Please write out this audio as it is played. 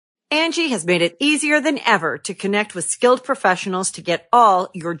Angie has made it easier than ever to connect with skilled professionals to get all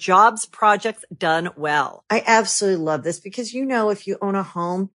your jobs projects done well. I absolutely love this because, if you own a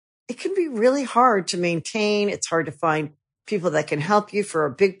home, it can be really hard to maintain. It's hard to find people that can help you for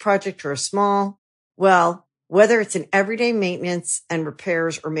a big project or a small. Well, whether it's in everyday maintenance and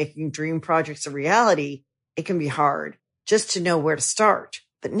repairs or making dream projects a reality, it can be hard just to know where to start.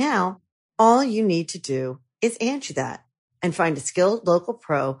 But now all you need to do is Angie that and find a skilled local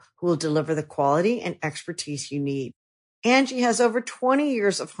pro who will deliver the quality and expertise you need. Angie has over 20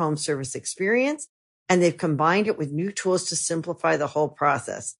 years of home service experience, and they've combined it with new tools to simplify the whole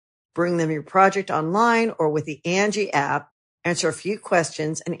process. Bring them your project online or with the Angie app, answer a few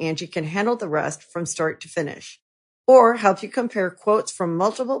questions, and Angie can handle the rest from start to finish. Or help you compare quotes from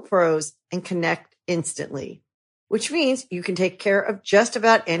multiple pros and connect instantly, which means you can take care of just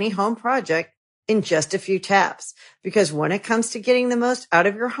about any home project in just a few taps. Because when it comes to getting the most out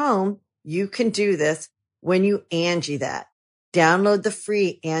of your home, you can do this when you Angie that. Download the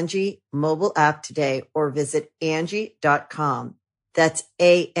free Angie mobile app today or visit Angie.com. That's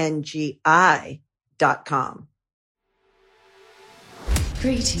ANGI.com.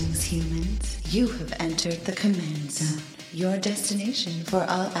 Greetings, humans. You have entered the Command Zone, your destination for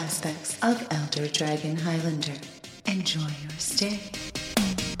all aspects of Elder Dragon Highlander. Enjoy your stay.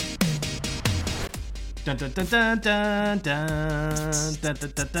 Dun dun dun dun dun dun dun dun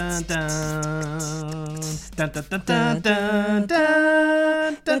dun dun dun dun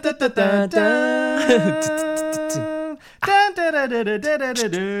dun dun dun dun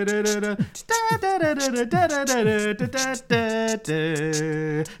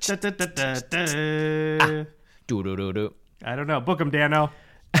I don't know. Book 'em, Dano.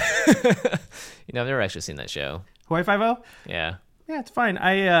 I've never actually seen that show. Hawaii Five-0? Yeah. Yeah, it's fine.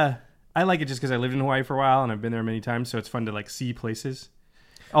 I like it just because I lived in Hawaii for a while and I've been there many times, so it's fun to see places.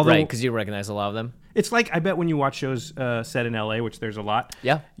 Although, right, because you recognize a lot of them. It's I bet when you watch shows set in LA, which there's a lot,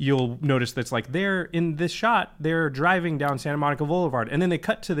 you'll notice that's they're in this shot, they're driving down Santa Monica Boulevard, and then they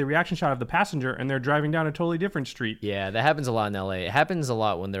cut to the reaction shot of the passenger, and they're driving down a totally different street. Yeah, that happens a lot in LA. It happens a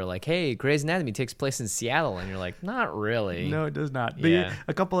lot when they're like, hey, Grey's Anatomy takes place in Seattle, and you're like, not really. No, it does not. Yeah.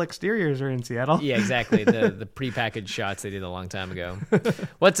 A couple exteriors are in Seattle. Yeah, exactly. The prepackaged shots they did a long time ago.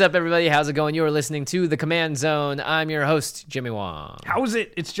 What's up, everybody? How's it going? You are listening to The Command Zone. I'm your host, Jimmy Wong. How's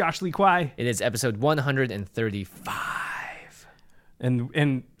it? It's Josh Lee Kwai. It is episode 135. And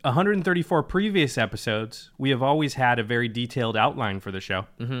in 134 previous episodes, we have always had a very detailed outline for the show.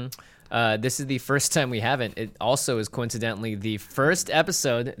 Mm-hmm. This is the first time we haven't. It also is coincidentally the first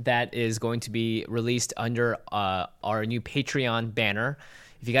episode that is going to be released under our new Patreon banner.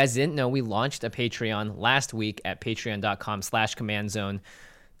 If you guys didn't know, we launched a Patreon last week at patreon.com/commandzone.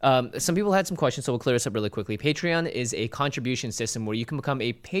 Some people had some questions, so we'll clear this up really quickly. Patreon is a contribution system where you can become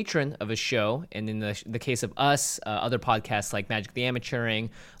a patron of a show, and in the case of us, other podcasts like Magic the Amateuring,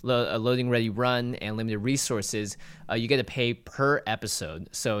 Loading Ready Run, and Limited Resources, you get to pay per episode.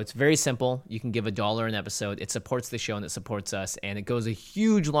 So it's very simple. You can give $1 an episode. It supports the show and it supports us, and it goes a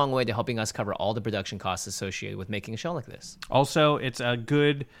huge, long way to helping us cover all the production costs associated with making a show like this. Also, it's a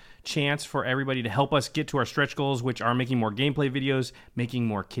good chance for everybody to help us get to our stretch goals, which are making more gameplay videos, making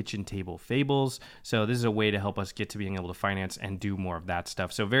more kitchen table fables. So this is a way to help us get to being able to finance and do more of that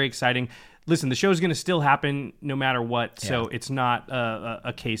stuff. So very exciting. Listen, the show's going to still happen no matter what. Yeah. So it's not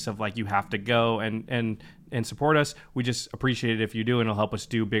a case of you have to go and support us. We just appreciate it if you do, and it'll help us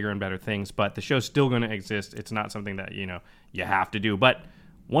do bigger and better things. But the show's still going to exist. It's not something that you have to do. But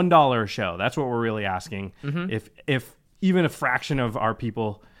 $1 a show, that's what we're really asking. Mm-hmm. If even a fraction of our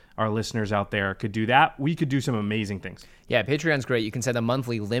people, our listeners out there, could do that, we could do some amazing things. Yeah, Patreon's great. You can set a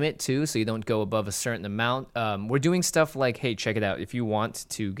monthly limit too, so you don't go above a certain amount. We're doing stuff like, hey, check it out. If you want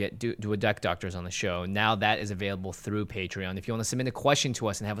to do a Deck Doctors on the show, now that is available through Patreon. If you want to submit a question to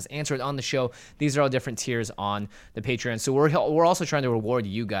us and have us answer it on the show, these are all different tiers on the Patreon. So we're also trying to reward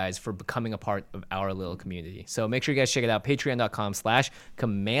you guys for becoming a part of our little community. So make sure you guys check it out,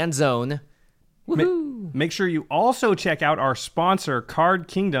 patreon.com/commandzone. Make sure you also check out our sponsor, Card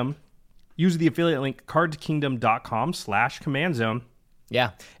Kingdom. Use the affiliate link, cardkingdom.com/commandzone. Yeah,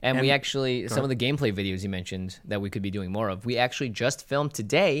 and we actually, some of the gameplay videos you mentioned that we could be doing more of, we actually just filmed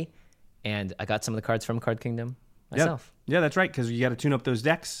today, and I got some of the cards from Card Kingdom myself. Yeah, that's right, because you got to tune up those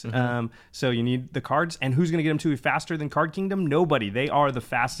decks. Mm-hmm. So you need the cards, and who's going to get them to you faster than Card Kingdom? Nobody. They are the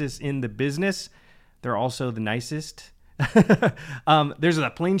fastest in the business. They're also the nicest. There's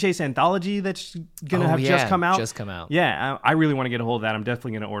a Plane Chase anthology that's gonna have just come out. Yeah, I really want to get a hold of that. I'm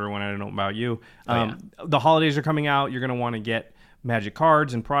definitely gonna order one. I don't know about you. The holidays are coming out. You're gonna want to get Magic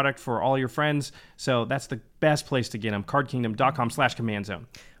cards and product for all your friends. So that's the best place to get them. cardkingdom.com/command zone.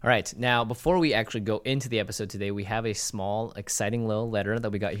 All right. Now, before we actually go into the episode today, we have a small, exciting little letter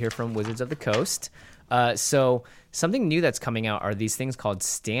that we got here from Wizards of the Coast. So something new that's coming out are these things called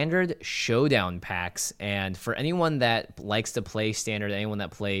Standard Showdown packs. And for anyone that likes to play Standard, anyone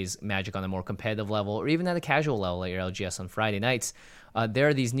that plays Magic on a more competitive level, or even at a casual level at your LGS on Friday nights, there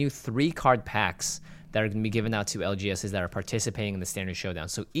are these new 3-card packs that are going to be given out to LGSs that are participating in the Standard Showdown.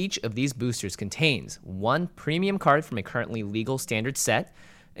 So each of these boosters contains 1 premium card from a currently legal Standard set,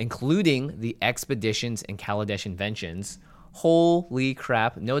 including the Expeditions and Kaladesh Inventions. Holy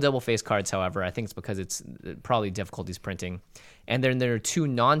crap. No double-face cards, however. I think it's because it's probably difficulties printing. And then there are 2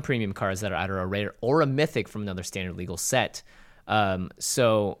 non-premium cards that are either a rare or a mythic from another Standard legal set.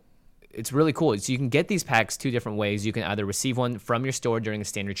 So it's really cool. So you can get these packs 2 different ways. You can either receive one from your store during the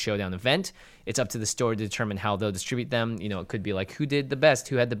Standard Showdown event. It's up to the store to determine how they'll distribute them. You know, it could be like who did the best,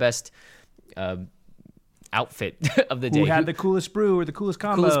 who had the best outfit of the day. Who had the coolest brew or the coolest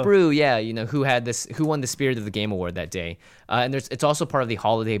combo. Coolest brew, yeah. You know, who won the Spirit of the Game award that day. And it's also part of the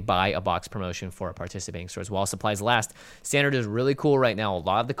holiday buy a box promotion for participating stores while supplies last. Standard is really cool right now. A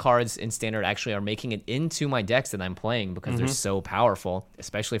lot of the cards in Standard actually are making it into my decks that I'm playing because they're so powerful,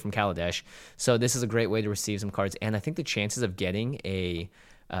 especially from Kaladesh. So this is a great way to receive some cards. And I think the chances of getting a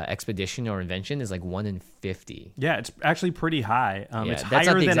expedition or invention is like 1 in 50. Yeah, it's actually pretty high. It's that's not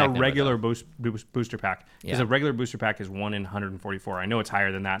higher the than a exact number, regular though. booster pack. Because Yeah. a regular booster pack is 1 in 144. I know it's higher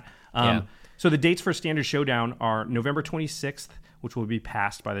than that. Yeah. So the dates for Standard Showdown are November 26th, which will be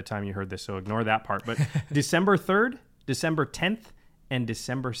passed by the time you heard this, so ignore that part. But December 3rd, December 10th, and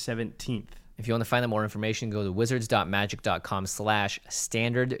December 17th. If you want to find out more information, go to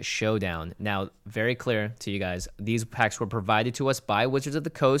wizards.magic.com/standard showdown. Now, very clear to you guys, these packs were provided to us by Wizards of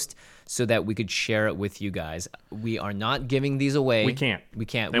the Coast so that we could share it with you guys. We are not giving these away. We can't. We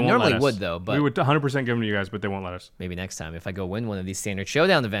can't. They We won't normally let us. would, though, but we would 100% give them to you guys, but they won't let us. maybe next time if I go win one of these Standard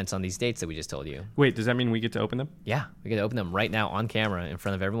Showdown events on these dates that we just told you. Wait, does that mean we get to open them? Yeah, we get to open them right now on camera in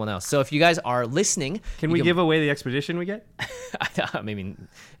front of everyone else. So if you guys are listening, Can we give away the expedition we get? I mean,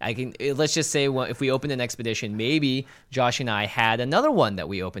 I can. Let's just say if we opened an expedition, maybe Josh and I had another one that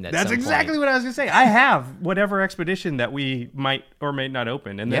we opened at That's some exactly point. what I was going to say. I have whatever expedition that we might or may not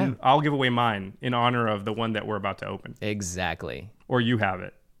open, and then Yeah. I'll give away mine in honor of the one that we're about to open. Exactly. Or you have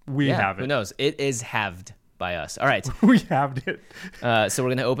it. We have it. Who knows? It is halved by us. All right. We halved it. So we're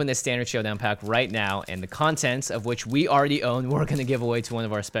going to open this Standard Showdown pack right now, and the contents of which we already own, we're going to give away to one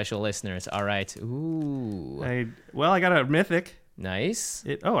of our special listeners. All right. Ooh. I got a mythic. Nice.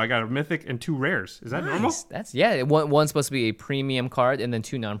 I got a mythic and 2 rares. Is that normal? That's one's supposed to be a premium card and then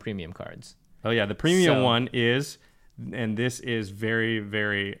 2 non-premium cards. Oh, yeah. The premium So- one is, and this is very,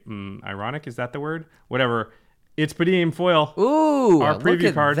 very ironic. Is that the word? Whatever. It's Palladium Foil. Ooh, Our look preview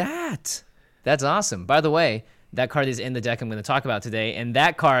at card. that. That's awesome. By the way, that card is in the deck I'm going to talk about today, and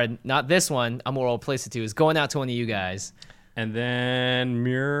that card, not this one, I'm more place it to, is going out to one of you guys. And then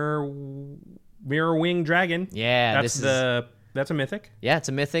Mirror Wing Dragon. Yeah, That's a mythic. Yeah, it's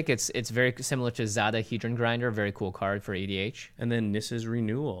a mythic. It's very similar to Zada Hedron Grinder, very cool card for EDH. And then Nissa's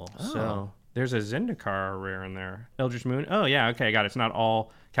Renewal. Oh. So there's a Zendikar rare in there. Eldritch Moon. Oh, yeah. Okay, I got it. It's not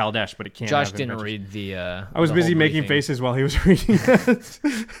all Kaladesh, but it can Josh have didn't inventions. read the I was the busy whole making briefing. faces while he was reading it.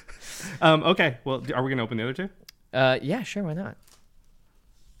 Okay, well, are we going to open the other 2? Yeah, sure, why not?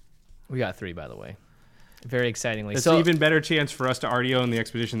 We got 3, by the way. Very excitingly. It's so an even better chance for us to already own the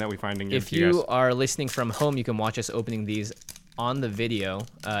expedition that we find and give if to you you guys. are listening from home, you can watch us opening these on the video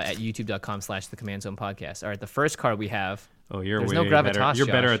at youtube.com/the Command Zone Podcast. All right, the first card we have. Oh, you're there's way no better. gravitas, You're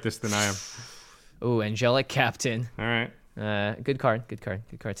better Josh. at this than I am. Oh, Angelic Captain. All right. Good card.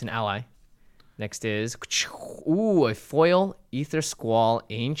 It's an ally. Next is a foil Ether Squall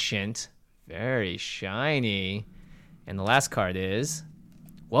Ancient. Very shiny. And the last card is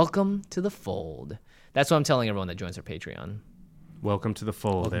Welcome to the Fold. That's what I'm telling everyone that joins our Patreon. Welcome to the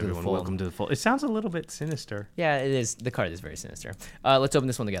fold, Welcome to the everyone. fold. Welcome to the fold. It sounds a little bit sinister. Yeah, it is. The card is very sinister. Let's open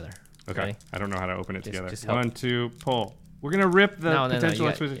this one together. Okay. Ready? I don't know how to open it Just together. help. 1, 2, pull. We're going to rip the No, potential you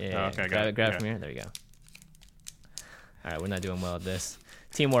expedition. got, Okay, I got grab it. it. Grab Okay. it from here. There you go. All right, we're not doing well at this.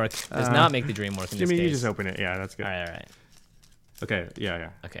 Teamwork does not make the dream work in this Jimmy, case. you just open it. Yeah, that's good. All right. Okay,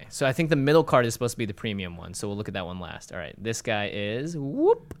 yeah. Okay, so I think the middle card is supposed to be the premium one, so we'll look at that one last. All right, this guy is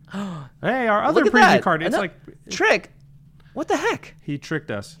whoop. Hey, our other Look at preview that. card. It's like trick. What the heck? he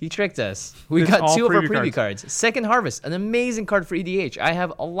tricked us. He tricked us. We It's got all 2 of our preview preview cards. Second Harvest, an amazing card for EDH. I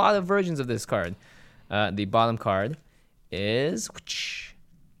have a lot of versions of this card. The bottom card is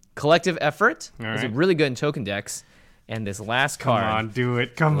Collective Effort. All It's right. really good in token decks. And this last Come card. on, do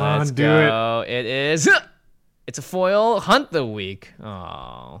it. Come Let's on, do it. go. It is. It's a foil hunt the week.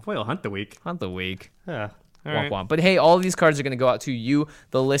 Oh, Foil hunt the week. hunt the week. Yeah. All Womp right. womp. But hey, all of these cards are going to go out to you,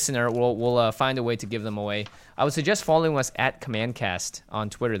 the listener. We'll find a way to give them away. I would suggest following us at CommandCast on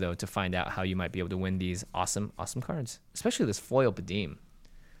Twitter, though, to find out how you might be able to win these awesome cards. Especially this foil Padim.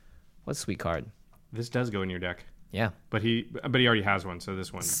 What a sweet card. This does go in your deck. Yeah. But he already has one, so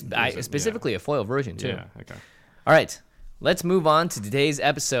this one. Specifically a foil version, too. Yeah, okay. All right. Let's move on to today's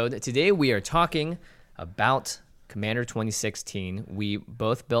episode. Today we are talking about Commander 2016. We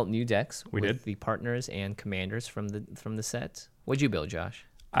both built new decks with the partners and commanders from the set. What'd you build, Josh?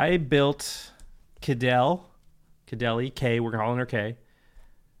 I built Kydele, K, we're calling her K,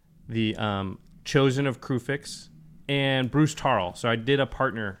 the Chosen of Kruphix, and Bruse Tarl. So I did a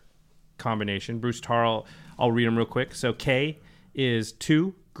partner combination. Bruse Tarl, I'll read them real quick. So K is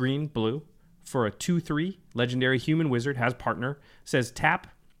 2 green, blue for a 2/3 legendary human wizard, has partner. Says tap,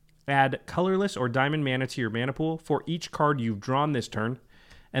 add colorless or diamond mana to your mana pool for each card you've drawn this turn.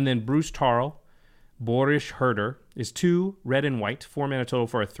 And then Bruse Tarl, Boorish Herder, is 2 red and white, 4 mana total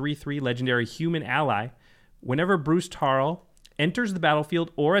for a 3/3 legendary human ally. Whenever Bruse Tarl enters the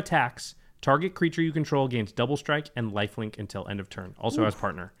battlefield or attacks, target creature you control gains double strike and lifelink until end of turn. Also has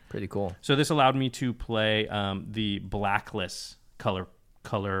partner. Pretty cool. So this allowed me to play the blacklist color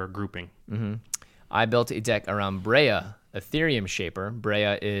grouping. Mm-hmm. I built a deck around Breya, Etherium Shaper.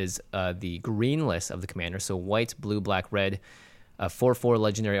 Breya is the green list of the commander, so white, blue, black, red, 4/4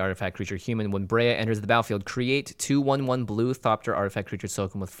 legendary artifact creature human. When Breya enters the battlefield, create 2/1/1 blue Thopter artifact creature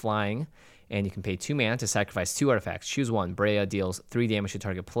token with flying, and you can pay 2 mana to sacrifice 2 artifacts. Choose one. Breya deals 3 damage to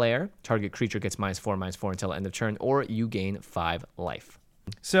target player. Target creature gets -4/-4 until end of turn, or you gain 5 life.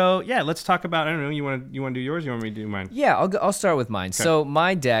 So yeah, let's talk about. I don't know. You want to do yours? Or you want me to do mine? Yeah, I'll start with mine. Okay. So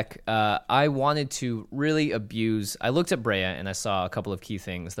my deck, I wanted to really abuse. I looked at Breya and I saw a couple of key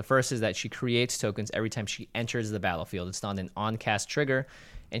things. The first is that she creates tokens every time she enters the battlefield. It's not an on-cast trigger,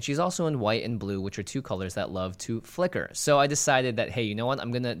 and she's also in white and blue, which are 2 colors that love to flicker. So I decided that, hey, you know what?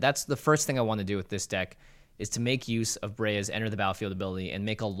 That's the first thing I want to do with this deck, is to make use of Breya's enter the battlefield ability and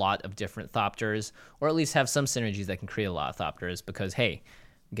make a lot of different Thopters, or at least have some synergies that can create a lot of Thopters, because hey,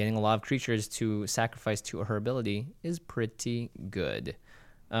 getting a lot of creatures to sacrifice to her ability is pretty good.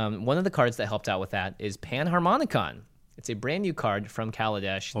 One of the cards that helped out with that is Panharmonicon. It's a brand new card from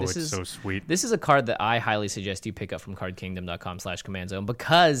Kaladesh. Oh, it's so sweet. This is a card that I highly suggest you pick up from cardkingdom.com/command-zone,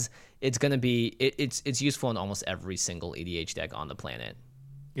 because it's going to be it's useful in almost every single EDH deck on the planet.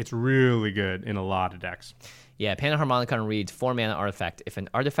 It's really good in a lot of decks. Yeah, Panharmonicon reads 4 mana artifact. If an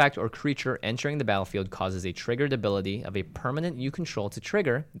artifact or creature entering the battlefield causes a triggered ability of a permanent you control to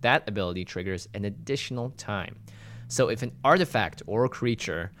trigger, that ability triggers an additional time. So if an artifact or a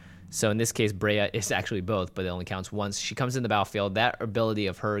creature, so in this case Breya is actually both, but it only counts once, she comes in the battlefield, that ability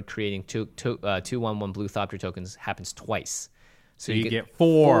of her creating 2/1/1 blue Thopter tokens happens twice. So you get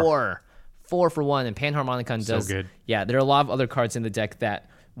 4 for 1, and Panharmonicon does. So good. Yeah, there are a lot of other cards in the deck that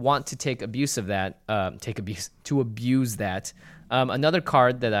want to take abuse of that, abuse that. Another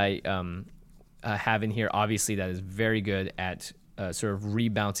card that I have in here, obviously, that is very good at sort of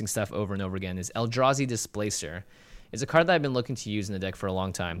rebouncing stuff over and over again, is Eldrazi Displacer. It's a card that I've been looking to use in the deck for a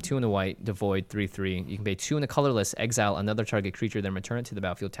long time. 2 and a white, devoid, 3/3. You can pay 2 and a colorless, exile another target creature, then return it to the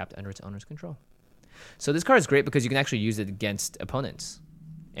battlefield tapped under its owner's control. So this card is great because you can actually use it against opponents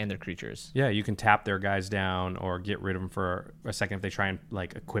and their creatures. Yeah, you can tap their guys down or get rid of them for a second if they try and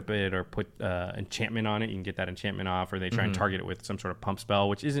like equip it or put enchantment on it. You can get that enchantment off, or they try and target it with some sort of pump spell,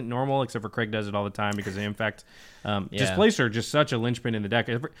 which isn't normal, except for Craig does it all the time because of Infect. Displacer, just such a linchpin in the deck.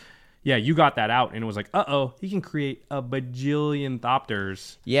 Yeah, you got that out, and it was like, he can create a bajillion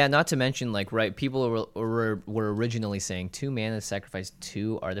Thopters. Yeah, not to mention, people were originally saying 2 mana to sacrifice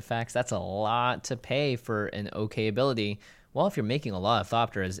 2 artifacts. That's a lot to pay for an okay ability. Well, if you're making a lot of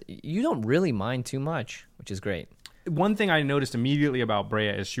Thopters, you don't really mind too much, which is great. One thing I noticed immediately about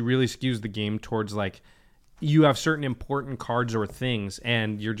Breya is she really skews the game towards, you have certain important cards or things,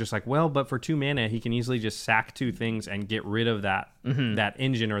 and you're just like, well, but for 2 mana, he can easily just sack 2 things and get rid of that that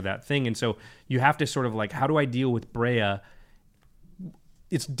engine or that thing. And so you have to sort of how do I deal with Breya?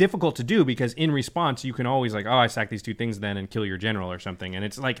 It's difficult to do because in response, you can always I sack these 2 things then and kill your general or something. And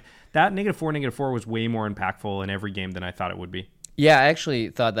it's that -4/-4 was way more impactful in every game than I thought it would be. Yeah, I actually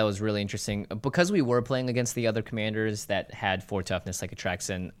thought that was really interesting because we were playing against the other commanders that had 4 toughness, like Atrax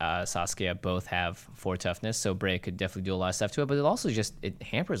and Saskia both have 4 toughness, so Breya could definitely do a lot of stuff to it, but it also it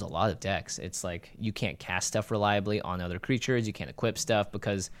hampers a lot of decks. It's you can't cast stuff reliably on other creatures, you can't equip stuff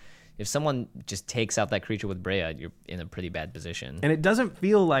because if someone just takes out that creature with Breya, you're in a pretty bad position. And it doesn't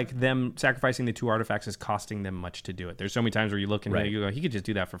feel like them sacrificing the 2 artifacts is costing them much to do it. There's so many times where you look and you go, he could just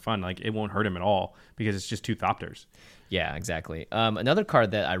do that for fun. Like, it won't hurt him at all because it's just 2 Thopters. Yeah, exactly. Another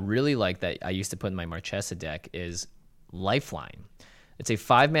card that I really like that I used to put in my Marchesa deck is Lifeline. It's a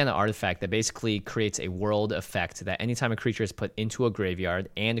 5-mana artifact that basically creates a world effect that anytime a creature is put into a graveyard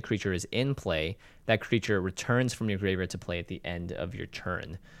and a creature is in play, that creature returns from your graveyard to play at the end of your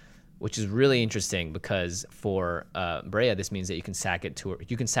turn, which is really interesting because for Breya, this means that you can sack it to her.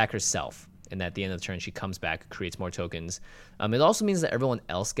 You can sack herself, and at the end of the turn, she comes back, creates more tokens. It also means that everyone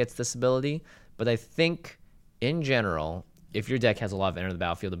else gets this ability, but I think in general, if your deck has a lot of enter the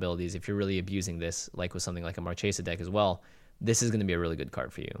battlefield abilities, if you're really abusing this, like with something like a Marchesa deck as well, this is going to be a really good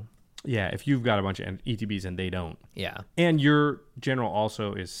card for you. Yeah, if you've got a bunch of ETBs and they don't. Yeah. And your general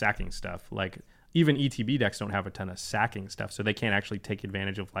also is sacking stuff. Like, even ETB decks don't have a ton of sacking stuff, so they can't actually take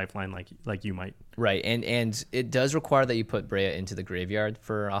advantage of Lifeline like you might. Right, and it does require that you put Breya into the graveyard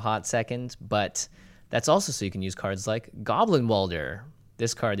for a hot second, but that's also so you can use cards like Goblin Welder.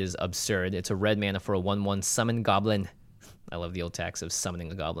 This card is absurd. It's a red mana for a 1/1 summon goblin. I love the old tax of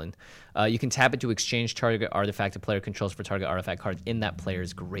summoning a goblin. You can tap it to exchange target artifact a player controls for target artifact card in that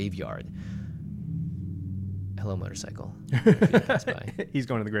player's graveyard. Hello, motorcycle. He's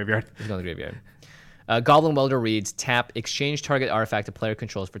going to the graveyard. He's going to the graveyard. Goblin Welder reads, tap, exchange target artifact a player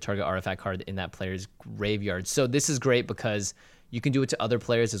controls for target artifact card in that player's graveyard. So this is great because you can do it to other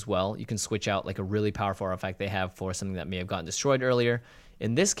players as well. You can switch out like a really powerful artifact they have for something that may have gotten destroyed earlier.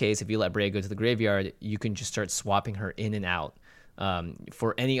 In this case, if you let Breya go to the graveyard, you can just start swapping her in and out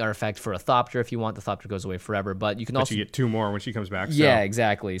for any artifact. For a Thopter, if you want, the Thopter goes away forever. But you can also you get 2 more when she comes back. Yeah,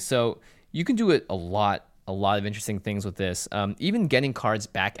 exactly. So you can do it a lot of interesting things with this. Even getting cards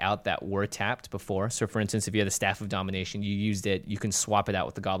back out that were tapped before. So, for instance, if you had a Staff of Domination, you used it, you can swap it out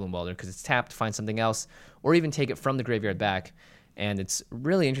with the Goblin Welder because it's tapped, find something else, or even take it from the graveyard back. And it's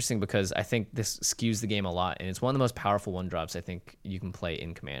really interesting because I think this skews the game a lot, and it's one of the most powerful 1-drops I think you can play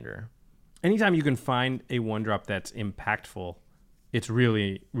in Commander. Anytime you can find a 1-drop that's impactful, it's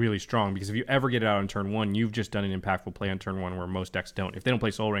really, really strong, because if you ever get it out on turn 1, you've just done an impactful play on turn 1 where most decks don't. If they don't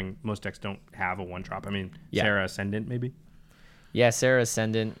play Soul Ring, most decks don't have a 1-drop. I mean, yeah. Sarah Ascendant, maybe? Yeah, Sarah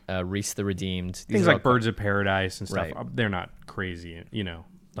Ascendant, Reese the Redeemed. Things like Birds of Paradise and stuff, right. They're not crazy,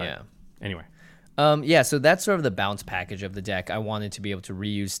 But yeah. Anyway. So that's sort of the bounce package of the deck. I wanted to be able to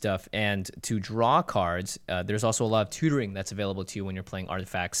reuse stuff and to draw cards. There's also a lot of tutoring that's available to you when you're playing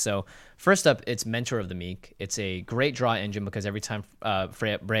artifacts. So first up, it's Mentor of the Meek. It's a great draw engine because every time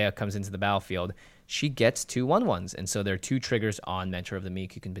Breya comes into the battlefield, she gets 2 1/1s. And so there are 2 triggers on Mentor of the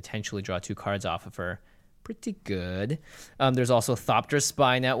Meek. You can potentially draw 2 cards off of her. Pretty good. There's also Thopter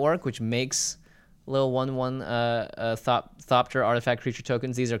Spy Network, which makes little 1/1 Thopter artifact creature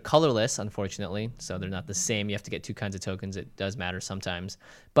tokens. These are colorless, unfortunately, so they're not the same. You have to get 2 kinds of tokens. It does matter sometimes.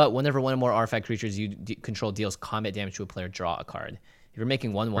 But whenever one or more artifact creatures you control deals combat damage to a player, draw a card. If you're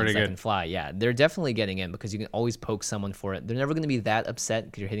making 1/1s that can fly, yeah, they're definitely getting in because you can always poke someone for it. They're never going to be that upset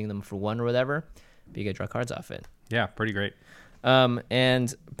because you're hitting them for 1 or whatever, but you get to draw cards off it. Yeah, pretty great.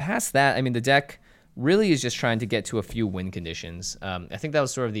 And past that, I mean, the deck really is just trying to get to a few win conditions. I think that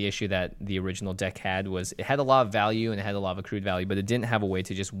was sort of the issue that the original deck had, was it had a lot of value and it had a lot of accrued value, but it didn't have a way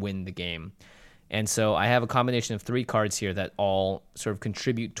to just win the game. And so I have a combination of 3 cards here that all sort of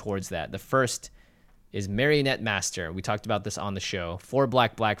contribute towards that. The first is Marionette Master. We talked about this on the show. 4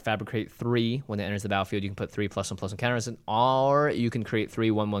 black, fabricate 3. When it enters the battlefield, you can put 3 +1/+1 counters in, or you can create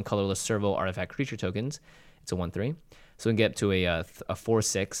 3 1/1 colorless servo artifact creature tokens. It's a 1/3. So we can get to a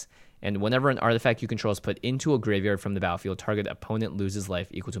 4/6. And whenever an artifact you control is put into a graveyard from the battlefield, target opponent loses life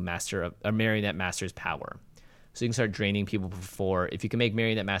equal to Marionette Master's power. So you can start draining people for 4. If you can make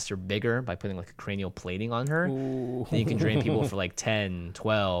Marionette Master bigger by putting like a cranial plating on her, then you can drain people for like 10,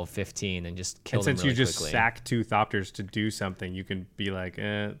 12, 15, and just kill them really quickly. And since you just sack 2 Thopters to do something, you can be like,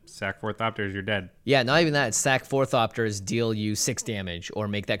 sack 4 Thopters, you're dead. Yeah, not even that. It's sack 4 Thopters, deal you 6 damage, or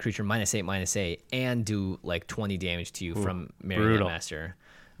make that creature -8/-8, and do like 20 damage to you from Marionette Master.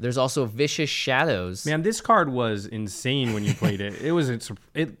 There's also Vicious Shadows. Man, this card was insane when you played it.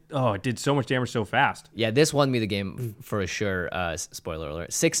 It did so much damage so fast. Yeah, this won me the game for sure. Spoiler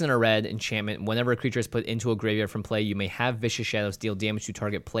alert. 6 and a red enchantment. Whenever a creature is put into a graveyard from play, you may have Vicious Shadows deal damage to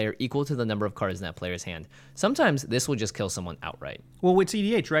target player equal to the number of cards in that player's hand. Sometimes this will just kill someone outright. Well, it's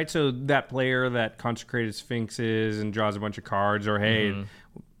EDH, right? So that player that Consecrated Sphinxes and draws a bunch of cards, or hey,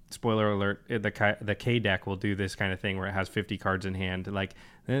 spoiler alert, the K deck will do this kind of thing where it has 50 cards in hand. Like,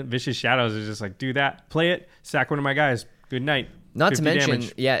 Vicious Shadows is just like, do that, play it, sack one of my guys, good night. Not to mention,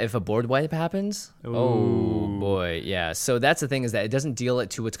 damage. if a board wipe happens, oh boy, yeah. So that's the thing, is that it doesn't deal it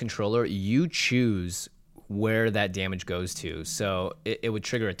to its controller. You choose where that damage goes to. So it would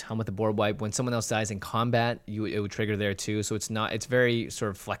trigger a ton with the board wipe. When someone else dies in combat, it would trigger there too. So it's very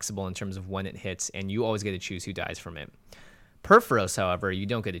sort of flexible in terms of when it hits, and you always get to choose who dies from it. Perforos, however, you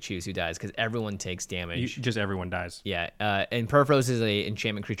don't get to choose who dies because everyone takes damage. Just everyone dies. Yeah, and Perforos is a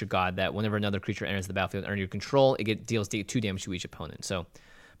enchantment creature god that whenever another creature enters the battlefield under your control, it deals 2 damage to each opponent. So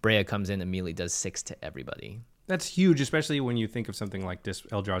Breya comes in, immediately does 6 to everybody. That's huge, especially when you think of something like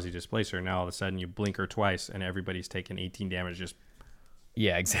Eldrazi Displacer. Now all of a sudden you blink her twice and everybody's taking 18 damage just...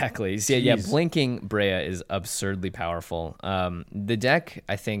 Yeah, exactly. So, yeah, blinking Breya is absurdly powerful. The deck,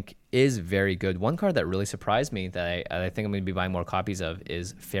 I think, is very good. One card that really surprised me that I think I'm going to be buying more copies of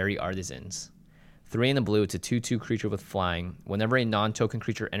is Fairy Artisans. 3 in the blue, it's a 2/2 creature with flying. Whenever a non-token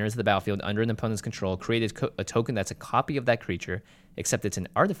creature enters the battlefield under an opponent's control, create a token that's a copy of that creature, except it's an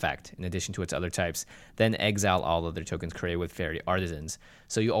artifact in addition to its other types. Then exile all other tokens created with Fairy Artisans.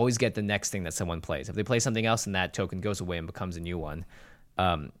 So you always get the next thing that someone plays. If they play something else, then that token goes away and becomes a new one.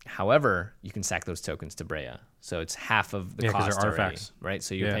 However, you can sack those tokens to Breya. So it's half of the cost they're already, artifacts. right?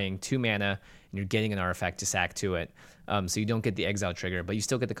 So you're paying 2 mana and you're getting an artifact to sack to it. So you don't get the exile trigger, but you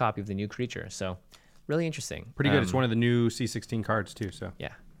still get the copy of the new creature. So really interesting. Pretty good. It's one of the new C16 cards too. So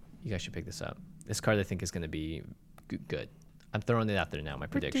yeah, you guys should pick this up. This card I think is going to be good. I'm throwing it out there now. My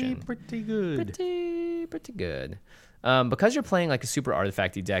prediction. Pretty good. Pretty good. Because you're playing like a super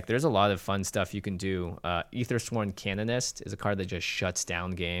artifacty deck, there's a lot of fun stuff you can do. Aethersworn Canonist is a card that just shuts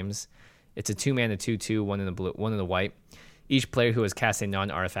down games. It's a 2-mana 2/2, 1 in the blue, 1 in the white. Each player who has cast a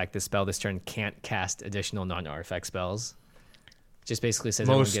non-artifact this spell this turn can't cast additional non-artifact spells. Just basically says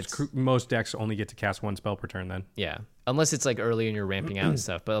most decks only get to cast 1 spell per turn then. Yeah. Unless it's like early and you're ramping out and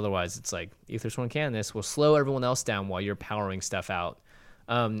stuff. But otherwise it's like Aethersworn Canonist will slow everyone else down while you're powering stuff out.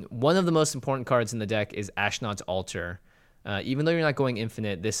 One of the most important cards in the deck is Ashnod's Altar. Even though you're not going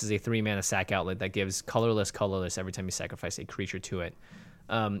infinite, this is a 3-mana sack outlet that gives colorless every time you sacrifice a creature to it.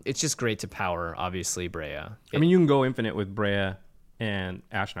 It's just great to power, obviously, Breya. I mean, you can go infinite with Breya and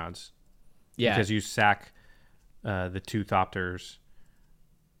Ashnod's. Yeah. Because you sack the 2 Thopters.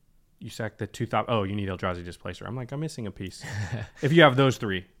 You sack the 2 Thopters. Oh, you need Eldrazi Displacer. I'm missing a piece. If you have those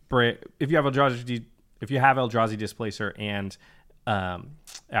 3. If you have Eldrazi Displacer and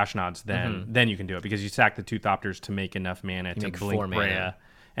Ashnod's, then you can do it because you sack the 2 Thopters to make enough mana to blink Breya,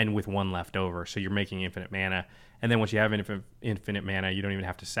 and with 1 left over, so you're making infinite mana. And then once you have infinite mana, you don't even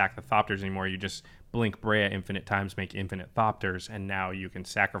have to sack the Thopters anymore. You just blink Breya infinite times, make infinite Thopters, and now you can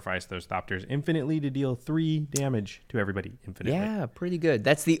sacrifice those Thopters infinitely to deal 3 damage to everybody infinitely. Yeah, pretty good.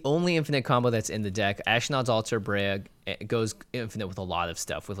 That's the only infinite combo that's in the deck. Ashnod's Altar, Breya goes infinite with a lot of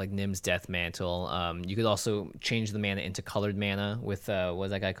stuff, with like Nim's Death Mantle. You could also change the mana into colored mana with, what's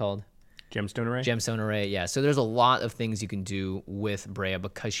that guy called? Gemstone Array, yeah. So there's a lot of things you can do with Breya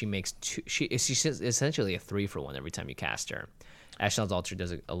because she makes she's essentially a 3-for-1 every time you cast her. Ashnod's Altar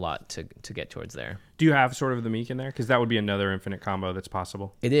does a lot to get towards there. Do you have Sword of the Meek in there? Because that would be another infinite combo that's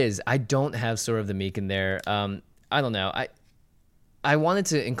possible. It is. I don't have Sword of the Meek in there. I don't know. I wanted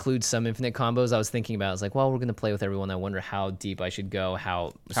to include some infinite combos. I was thinking about, I was like, well, we're going to play with everyone. I wonder how deep I should go,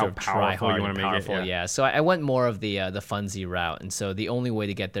 how sort of powerful you want to make it. Yeah. So I went more of the funsy route. And so the only way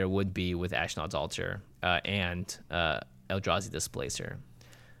to get there would be with Ashnod's Altar and Eldrazi Displacer.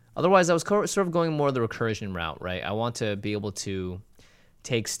 Otherwise, I was sort of going more the recursion route, right? I want to be able to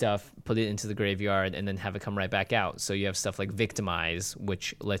take stuff, put it into the graveyard, and then have it come right back out. So you have stuff like Victimize,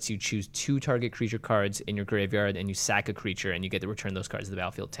 which lets you choose 2 target creature cards in your graveyard, and you sack a creature, and you get to return those cards to the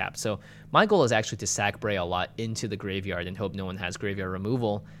battlefield tapped. So my goal is actually to sack Breya a lot into the graveyard and hope no one has graveyard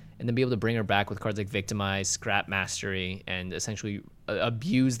removal, and then be able to bring her back with cards like Victimize, Scrap Mastery, and essentially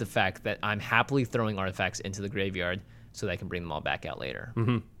abuse the fact that I'm happily throwing artifacts into the graveyard so that I can bring them all back out later.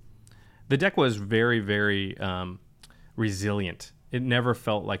 Mm-hmm. The deck was very, very resilient. It never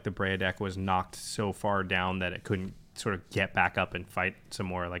felt like the Breya deck was knocked so far down that it couldn't sort of get back up and fight some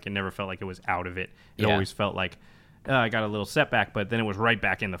more. Like, it never felt like it was out of it. It always felt like, I got a little setback, but then it was right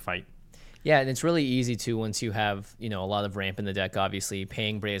back in the fight. Yeah, and it's really easy, too, once you have, a lot of ramp in the deck, obviously.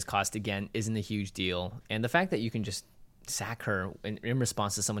 Paying Breya's cost again isn't a huge deal. And the fact that you can just sack her in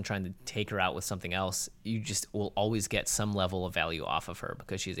response to someone trying to take her out with something else, you just will always get some level of value off of her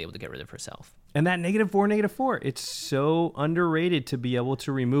because she's able to get rid of herself. And that -4/-4, it's so underrated to be able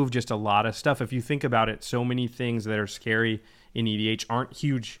to remove just a lot of stuff. If you think about it, so many things that are scary in EDH aren't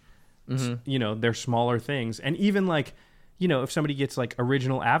huge. Mm-hmm. They're smaller things. And even like, if somebody gets like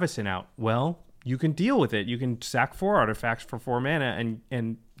original Avacyn out, well, you can deal with it. You can sack 4 artifacts for 4 mana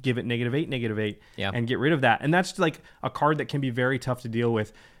and give it -8, Yeah. and get rid of that. And that's like a card that can be very tough to deal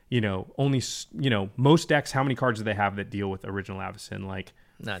with. Only, most decks, how many cards do they have that deal with original Avacyn? Like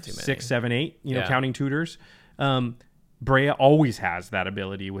Not too many. 6, 7, 8, Yeah. counting tutors. Breya always has that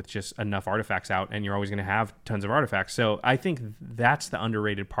ability with just enough artifacts out, and you're always going to have tons of artifacts. So I think that's the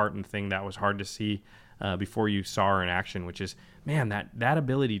underrated part and thing that was hard to see before you saw her in action, which is, man, that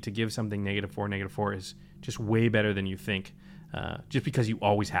ability to give something -4 is just way better than you think, just because you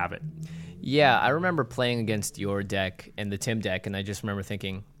always have it. Yeah, I remember playing against your deck and the Tim deck, and I just remember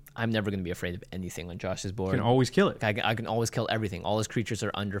thinking, I'm never going to be afraid of anything on Josh's board. You can always kill it. I can always kill everything. All his creatures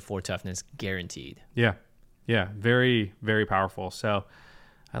are under 4 toughness, guaranteed. Yeah, very, very powerful. So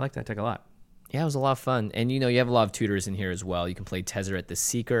I like that deck a lot. Yeah, it was a lot of fun. And, you have a lot of tutors in here as well. You can play Tezzeret the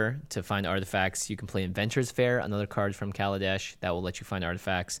Seeker to find artifacts. You can play Inventor's Fair, another card from Kaladesh that will let you find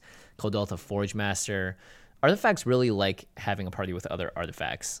artifacts. Kodaltha Forge Master. Artifacts really like having a party with other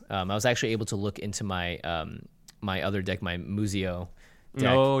artifacts. I was actually able to look into my my other deck, my Muzio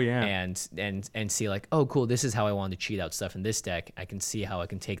deck. Oh, yeah. And see like, oh, cool, this is how I wanted to cheat out stuff in this deck. I can see how I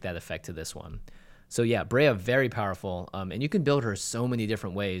can take that effect to this one. So yeah, Breya, very powerful, and you can build her so many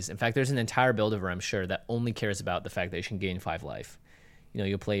different ways. In fact, there's an entire build of her, I'm sure, that only cares about the fact that you can gain 5 life.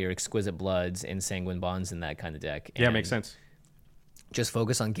 You'll play your Exquisite Bloods and Sanguine Bonds in that kind of deck. Yeah, makes sense. Just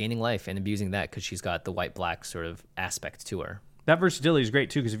focus on gaining life and abusing that because she's got the white-black sort of aspect to her. That versatility is great,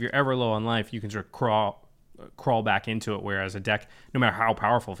 too, because if you're ever low on life, you can sort of crawl back into it, whereas a deck, no matter how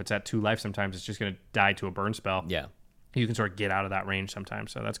powerful, if it's at 2 life, sometimes it's just going to die to a burn spell. Yeah. You can sort of get out of that range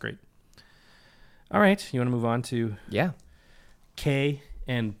sometimes, so that's great. All right, you want to move on to K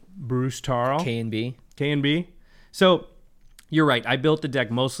and Bruse Tarl? K and B. So you're right. I built the deck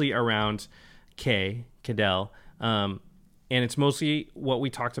mostly around Kydele, and it's mostly what we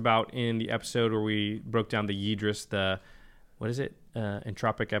talked about in the episode where we broke down the Yidris, what is it?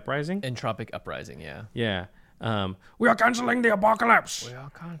 Entropic Uprising? Entropic Uprising, yeah. Yeah. We are canceling the apocalypse.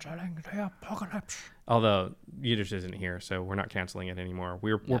 Although Yiddish isn't here, so we're not canceling it anymore.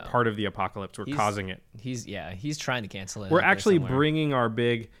 We're part of the apocalypse. We're causing it. He's trying to cancel it. We're actually bringing our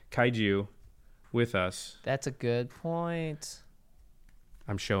big kaiju with us. That's a good point.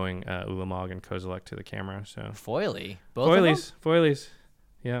 I'm showing Ulamog and Kozilek to the camera. So Foily, both of them? Foilies.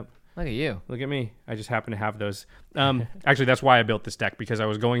 Yep. Look at you. Look at me. I just happen to have those. Actually, that's why I built this deck, because I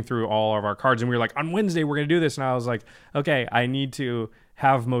was going through all of our cards, and we were like, on Wednesday, we're going to do this. And I was like, okay, I need to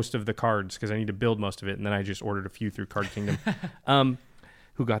have most of the cards because I need to build most of it. And then I just ordered a few through Card Kingdom,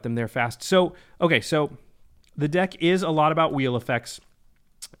 who got them there fast. So the deck is a lot about wheel effects.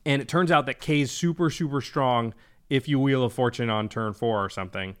 And it turns out that K is super, super strong if you Wheel of Fortune on turn 4 or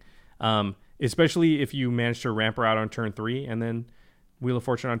something, especially if you manage to ramp her out on turn 3 and then Wheel of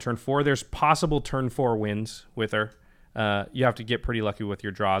Fortune on turn 4. There's possible turn 4 wins with her. You have to get pretty lucky with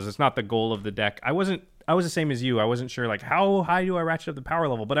your draws. It's not the goal of the deck. I was the same as you. I wasn't sure, like, how high do I ratchet up the power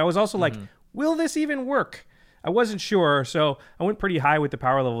level? But I was also like, will this even work? I wasn't sure, so I went pretty high with the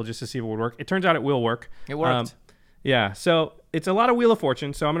power level just to see if it would work. It turns out it will work. It worked. Yeah, so it's a lot of Wheel of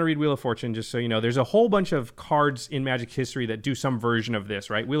Fortune. So I'm going to read Wheel of Fortune just so you know. There's a whole bunch of cards in Magic history that do some version of this,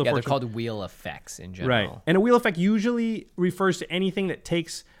 right? Wheel of Fortune. They're called wheel effects in general. Right. And a wheel effect usually refers to anything that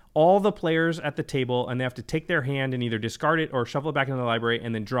takes all the players at the table and they have to take their hand and either discard it or shuffle it back into the library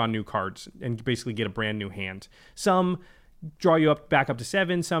and then draw new cards and basically get a brand new hand. Some draw you back up to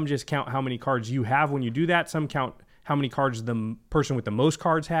 7. Some just count how many cards you have when you do that. Some count how many cards the person with the most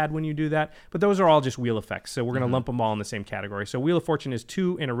cards had when you do that. But those are all just wheel effects. So we're going to lump them all in the same category. So Wheel of Fortune is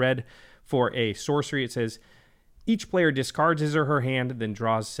 2 in a red for a sorcery. It says each player discards his or her hand, then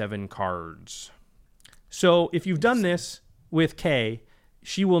draws 7 cards. So if you've done this with K,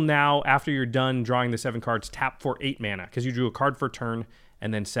 she will now, after you're done drawing the 7 cards, tap for 8 mana because you drew a card for turn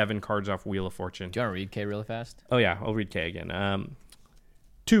and then 7 cards off Wheel of Fortune. Do you want to read K really fast? Oh, yeah. I'll read K again.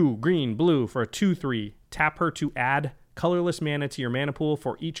 2 green, blue for a 2/3. Tap her to add colorless mana to your mana pool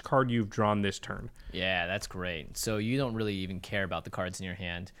for each card you've drawn this turn. Yeah, that's great. So you don't really even care about the cards in your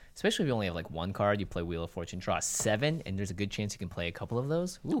hand, especially if you only have like 1 card. You play Wheel of Fortune, draw 7, and there's a good chance you can play a couple of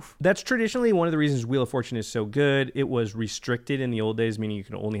those. Oof. That's traditionally one of the reasons Wheel of Fortune is so good. It was restricted in the old days, meaning you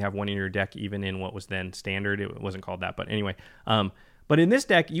could only have 1 in your deck, even in what was then standard. It wasn't called that, but anyway. But in this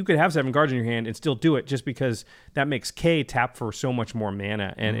deck, you could have 7 cards in your hand and still do it just because that makes K tap for so much more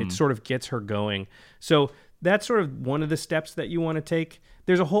mana, and it sort of gets her going. So that's sort of one of the steps that you want to take.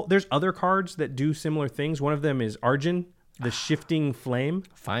 There's other cards that do similar things. One of them is Arjun, the Shifting Flame.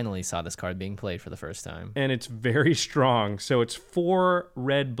 Finally saw this card being played for the first time. And it's very strong. So it's 4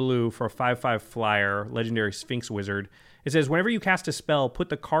 red-blue for a 5/5 flyer, Legendary Sphinx Wizard. It says, whenever you cast a spell, put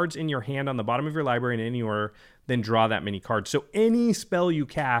the cards in your hand on the bottom of your library in any order, then draw that many cards. So any spell you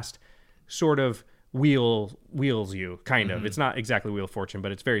cast sort of wheels you, kind of. It's not exactly Wheel of Fortune,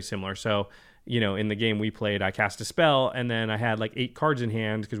 but it's very similar. So, in the game we played, I cast a spell, and then I had like 8 cards in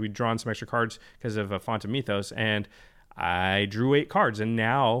hand because we'd drawn some extra cards because of a Font of Mythos, and I drew 8 cards, and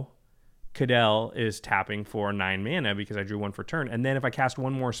now Kydele is tapping for 9 mana because I drew 1 for turn. And then if I cast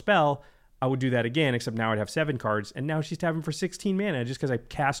one more spell, I would do that again, except now I'd have 7 cards, and now she's tapping for 16 mana just because I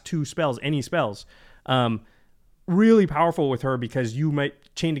cast 2 spells, any spells. Really powerful with her because you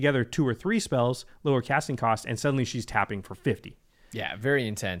might chain together 2 or 3 spells, lower casting cost, and suddenly she's tapping for 50. Yeah, very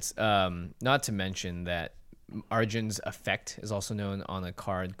intense. Not to mention that Arjun's effect is also known on a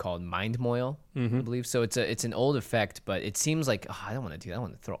card called Mind Moil, I believe. So it's an old effect, but it seems like, I don't want to do that. I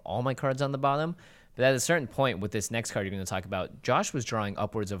want to throw all my cards on the bottom. But at a certain point with this next card you're going to talk about, Josh was drawing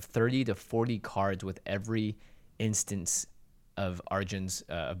upwards of 30 to 40 cards with every instance of Arjun's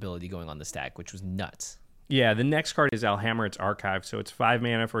ability going on the stack, which was nuts. Yeah, the next card is Alhammarret's Archive. So it's 5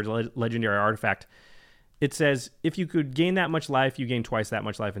 mana for a legendary artifact. It says, if you could gain that much life, you gain twice that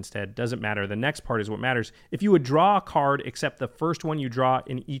much life instead. Doesn't matter. The next part is what matters. If you would draw a card, except the first one you draw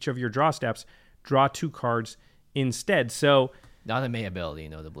in each of your draw steps, draw 2 cards instead. So, not a May ability,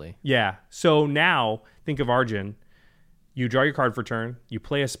 notably. Yeah. So now, think of Arjun. You draw your card for turn. You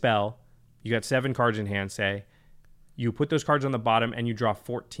play a spell. You got 7 cards in hand, say. You put those cards on the bottom, and you draw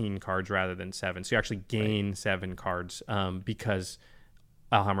 14 cards rather than 7. So you actually gain 7 cards because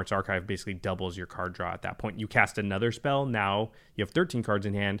Alhammarret's Archive basically doubles your card draw at that point. You cast another spell. Now you have 13 cards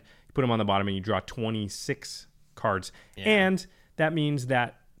in hand. You put them on the bottom, and you draw 26 cards. Yeah. And that means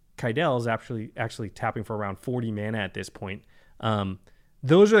that Kydele is actually tapping for around 40 mana at this point.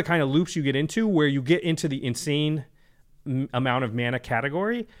 Those are the kind of loops you get into where you get into the insane amount of mana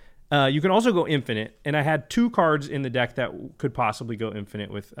category. You can also go infinite, and I had 2 cards in the deck that could possibly go infinite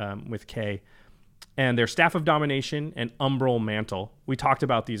with K. And they're Staff of Domination and Umbral Mantle. We talked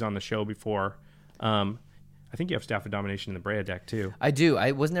about these on the show before. I think you have Staff of Domination in the Breya deck, too. I do.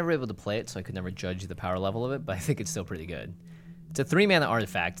 I was never able to play it, so I could never judge the power level of it, but I think it's still pretty good. It's a 3-mana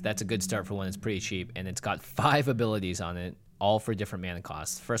artifact. That's a good start for one. It's pretty cheap, and it's got 5 abilities on it, all for different mana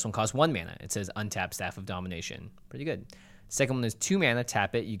costs. First one costs 1 mana. It says Untap Staff of Domination. Pretty good. Second one is 2 mana,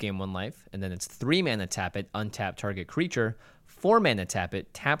 tap it, you gain 1 life. And then it's 3 mana, tap it, untap target creature. 4 mana, tap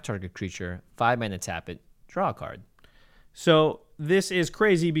it, tap target creature. 5 mana, tap it, draw a card. So this is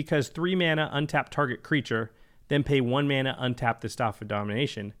crazy because 3 mana, untap target creature, then pay 1 mana, untap the Staff of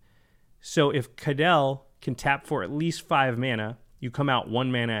Domination. So if Kydele can tap for at least 5 mana, you come out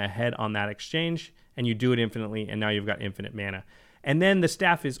 1 mana ahead on that exchange, and you do it infinitely, and now you've got infinite mana. And then the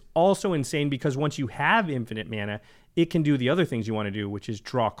staff is also insane because once you have infinite mana, it can do the other things you want to do, which is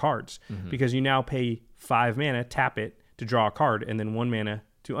draw cards. Because you now pay 5 mana, tap it to draw a card, and then 1 mana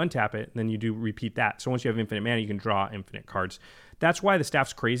to untap it, and then you do repeat that. So once you have infinite mana, you can draw infinite cards. That's why the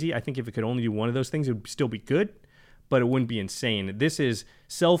staff's crazy. I think if it could only do one of those things, it would still be good, but it wouldn't be insane. This is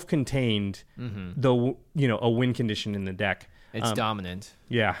self-contained, though, a win condition in the deck. It's dominant.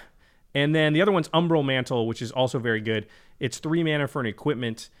 Yeah. And then the other one's Umbral Mantle, which is also very good. It's 3 mana for an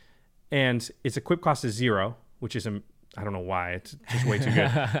equipment, and its equip cost is 0, which is, I don't know why. It's just way too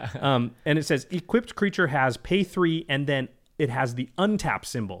good. And it says, equipped creature has pay 3, and then it has the untap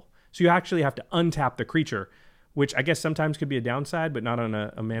symbol. So you actually have to untap the creature, which I guess sometimes could be a downside, but not on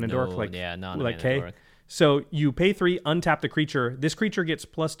a mana dork like K. Dork. So you pay 3, untap the creature. This creature gets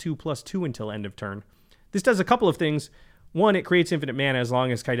 +2/+2 until end of turn. This does a couple of things. One, it creates infinite mana as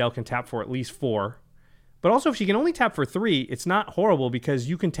long as Kydele can tap for at least 4. But also, if she can only tap for 3, it's not horrible because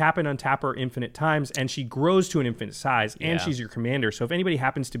you can tap and untap her infinite times, and she grows to an infinite size, and she's your commander. So if anybody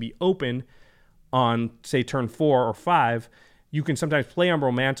happens to be open on, say, turn 4 or 5, you can sometimes play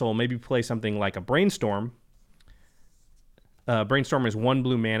Umbral Mantle, maybe play something like a Brainstorm. Brainstorm is 1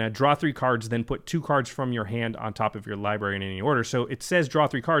 blue mana, draw 3 cards, then put 2 cards from your hand on top of your library in any order. So it says draw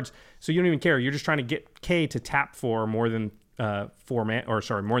 3 cards, so you don't even care. You're just trying to get K to tap for more than more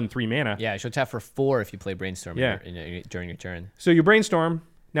than 3 mana. Yeah, she'll tap for 4 if you play Brainstorm during your turn. So you Brainstorm.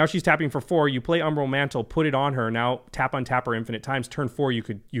 Now she's tapping for 4. You play Umbral Mantle, put it on her. Now tap untap her infinite times. Turn 4, you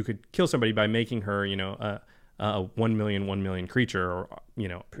could kill somebody by making her, a 1 million creature, or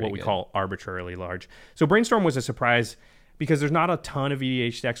what we call arbitrarily large. So Brainstorm was a surprise because there's not a ton of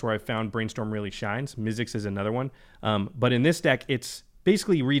EDH decks where I found Brainstorm really shines. Mizzix is another one. But in this deck, it's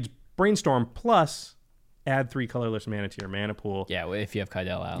basically reads Brainstorm plus add 3 colorless mana to your mana pool. Yeah, if you have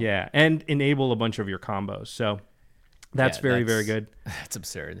Kydele out. Yeah, and enable a bunch of your combos. So that's very good. That's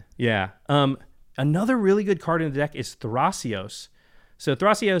absurd. Yeah. Another really good card in the deck is Thrasios. So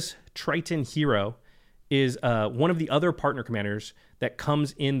Thrasios, Triton Hero, is one of the other partner commanders that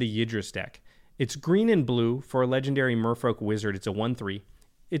comes in the Yidris deck. It's green and blue for a legendary Merfolk Wizard. It's a 1/3.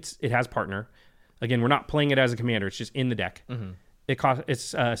 It has partner. Again, we're not playing it as a commander. It's just in the deck. It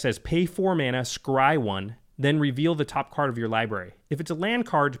says pay 4 mana, scry 1, then reveal the top card of your library. If it's a land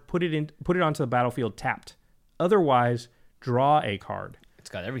card, put it onto the battlefield tapped. Otherwise, draw a card. It's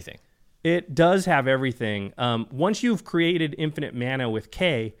got everything. It does have everything. Once you've created infinite mana with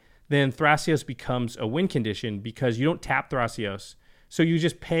K, then Thrasios becomes a win condition because you don't tap Thrasios. So you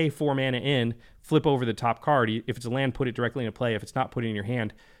just pay 4 mana in, flip over the top card. If it's a land, put it directly into play. If it's not, put it in your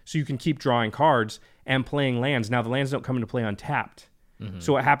hand. So you can keep drawing cards and playing lands. Now, the lands don't come into play untapped.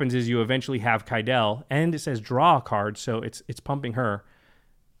 So what happens is you eventually have Kydele, and it says draw a card, so it's pumping her.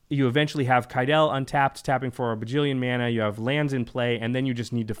 You eventually have Kydele untapped, tapping for a bajillion mana. You have lands in play, and then you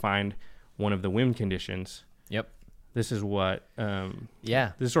just need to find one of the win conditions. Yep. This is what...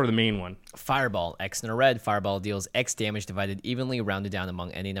 yeah. This is sort of the main one. Fireball. X and a red. Fireball deals X damage divided evenly, rounded down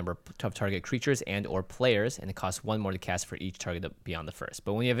among any number of target creatures and or players, and it costs 1 more to cast for each target beyond the first.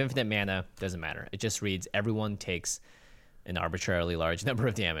 But when you have infinite mana, it doesn't matter. It just reads everyone takes an arbitrarily large number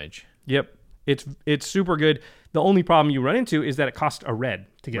of damage. Yep. It's super good. The only problem you run into is that it costs a red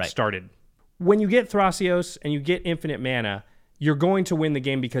to get started. When you get Thrasios and you get infinite mana, you're going to win the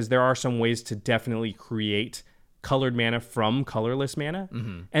game because there are some ways to definitely create colored mana from colorless mana.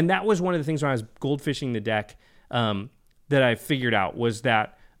 And that was one of the things when I was goldfishing the deck that I figured out was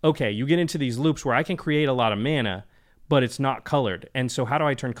that, okay, you get into these loops where I can create a lot of mana, but it's not colored. And so how do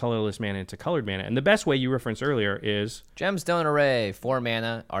I turn colorless mana into colored mana? And the best way you referenced earlier is... Gemstone Array, 4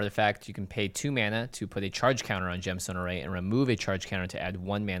 mana artifact. You can pay 2 mana to put a charge counter on Gemstone Array and remove a charge counter to add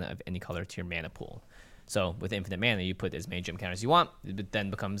 1 mana of any color to your mana pool. So with infinite mana, you put as many gem counters as you want. It then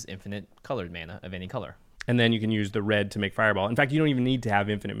becomes infinite colored mana of any color. And then you can use the red to make Fireball. In fact, you don't even need to have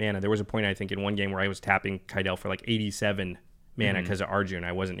infinite mana. There was a point, I think, in one game where I was tapping Kydele for like 87 mana because of Arjun.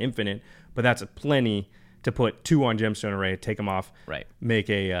 I wasn't infinite, but that's plenty to put 2 on Gemstone Array, take them off,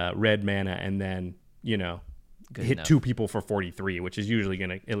 make a red mana, and then, hit enough. 2 people for 43, which is usually going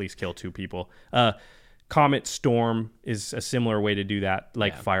to at least kill 2 people. Comet Storm is a similar way to do that,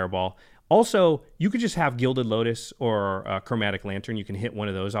 like Fireball. Also, you could just have Gilded Lotus or Chromatic Lantern. You can hit one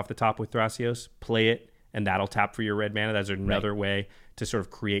of those off the top with Thrasios, play it, and that'll tap for your red mana. That's another way to sort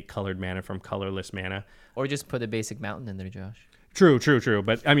of create colored mana from colorless mana. Or just put a basic mountain in there, Josh. True.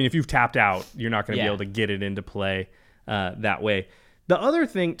 But, I mean, if you've tapped out, you're not going to be able to get it into play that way. The other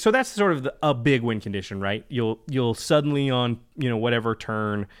thing, so that's sort of a big win condition, right? You'll suddenly on, whatever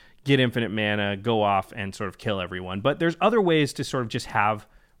turn, get infinite mana, go off, and sort of kill everyone. But there's other ways to sort of just have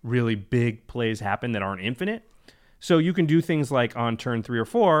really big plays happen that aren't infinite. So you can do things like on turn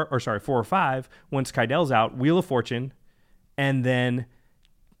 4 or 5, once Kydele's out, Wheel of Fortune, and then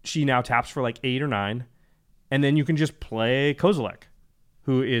she now taps for like 8 or 9. And then you can just play Kozilek,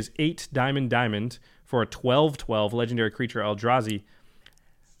 who is 8 diamond for a 12/12 legendary creature Eldrazi.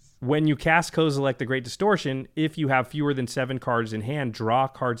 When you cast Kozilek the Great Distortion, if you have fewer than 7 cards in hand, draw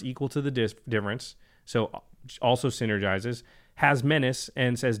cards equal to the difference. So also synergizes. Has Menace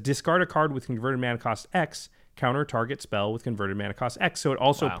and says discard a card with converted mana cost X, counter target spell with converted mana cost X. So it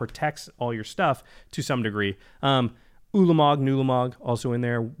also protects all your stuff to some degree. Ulamog, Nulamog also in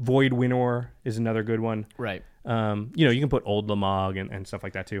there. Void Winnower is another good one. Right. You can put Old Lamog and stuff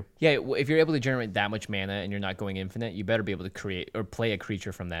like that too. Yeah, if you're able to generate that much mana and you're not going infinite, you better be able to create or play a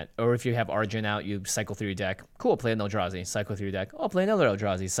creature from that. Or if you have Arjun out, you cycle through your deck. Cool, play an Eldrazi, cycle through your deck. Oh, play another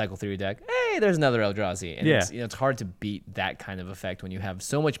Eldrazi, cycle through your deck. Hey, there's another Eldrazi. And it's hard to beat that kind of effect when you have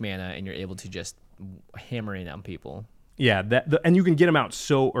so much mana and you're able to just hammer in on people. Yeah, and you can get them out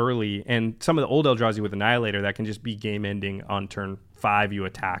so early. And some of the old Eldrazi with Annihilator, that can just be game ending on turn 5. You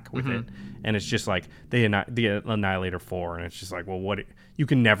attack with it, and it's just like they Annihilator 4, and it's just like, well, you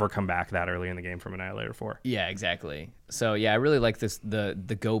can never come back that early in the game from Annihilator 4. Yeah, exactly. So yeah, I really like this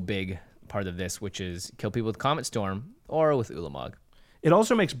the go big part of this, which is kill people with Comet Storm or with Ulamog. It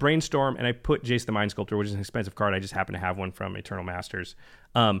also makes Brainstorm, and I put Jace the Mind Sculptor, which is an expensive card. I just happen to have one from Eternal Masters.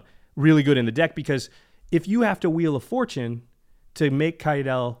 Really good in the deck because if you have to Wheel of Fortune to make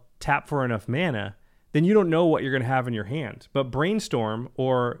Kydele tap for enough mana, then you don't know what you're going to have in your hand. But Brainstorm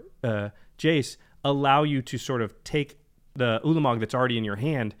or Jace allow you to sort of take the Ulamog that's already in your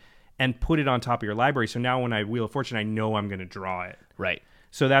hand and put it on top of your library. So now when I Wheel of Fortune, I know I'm going to draw it. Right.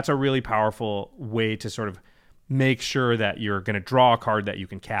 So that's a really powerful way to sort of make sure that you're going to draw a card that you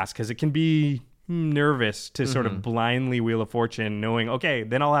can cast, because it can be nervous to sort of blindly Wheel of Fortune knowing, okay,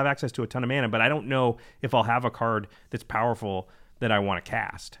 then I'll have access to a ton of mana, but I don't know if I'll have a card that's powerful that I want to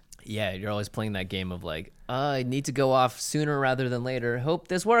cast. Yeah, you're always playing that game of like, I need to go off sooner rather than later. Hope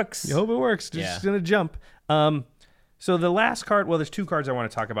this works. You hope it works. Just gonna jump. So the last card, well, there's two cards I want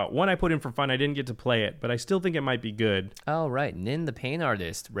to talk about. One I put in for fun. I didn't get to play it, but I still think it might be good. Oh, right. Nin the Pain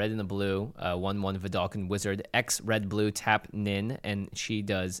Artist, red and the blue, 1/1 Vidalcan Wizard, X red blue, tap Nin, and she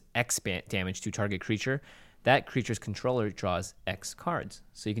does X damage to target creature. That creature's controller draws X cards.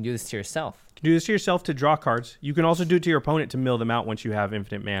 So you can do this to yourself. You can do this to yourself to draw cards. You can also do it to your opponent to mill them out once you have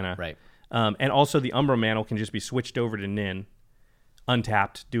infinite mana. Right. And also the Umbra Mantle can just be switched over to Nin,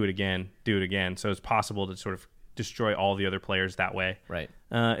 untapped, do it again. So it's possible to sort of destroy all the other players that way. Right.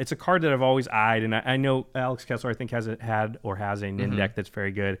 It's a card that I've always eyed, and I know Alex Kessler, I think, has a Nin deck that's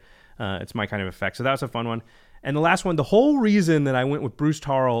very good. It's my kind of effect. So that was a fun one. And the last one, the whole reason that I went with Bruse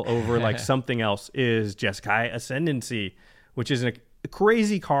Tarl over like something else is Jeskai Ascendancy, which is a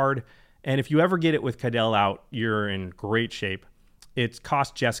crazy card. And if you ever get it with Kydele out, you're in great shape. It's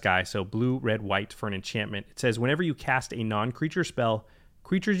cost Jeskai, so blue, red, white for an enchantment. It says whenever you cast a non-creature spell,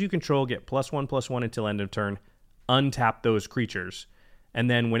 creatures you control get +1/+1 until end of turn. Untap those creatures. And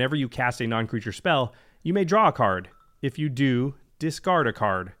then whenever you cast a non-creature spell, you may draw a card. If you do, discard a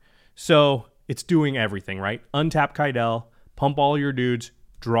card. So it's doing everything, right? Untap Kydele, pump all your dudes,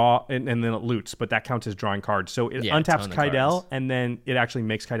 draw, and then it loots, but that counts as drawing cards. So it untaps Kydele, and then it actually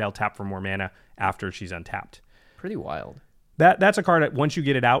makes Kydele tap for more mana after she's untapped. Pretty wild. That's a card that once you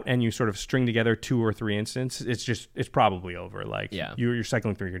get it out and you sort of string together 2 or 3 instances, it's probably over. Like you're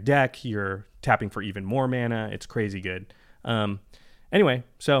cycling through your deck, you're tapping for even more mana. It's crazy good. Anyway,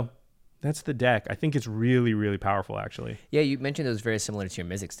 so that's the deck. I think it's really, really powerful, actually. Yeah, you mentioned it was very similar to your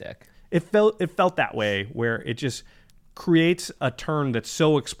Mizzix deck. It felt that way, where it just creates a turn that's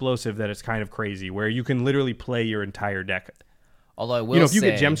so explosive that it's kind of crazy, where you can literally play your entire deck. Although I will say, if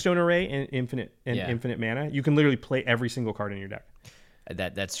you get Gemstone Array and infinite mana, you can literally play every single card in your deck.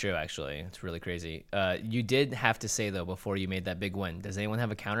 That's true, actually. It's really crazy. You did have to say, though, before you made that big win, does anyone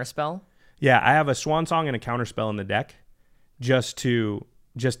have a counterspell? Yeah, I have a Swan Song and a counterspell in the deck, just so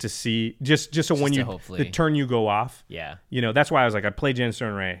when the turn you go off. Yeah. That's why I was like, I played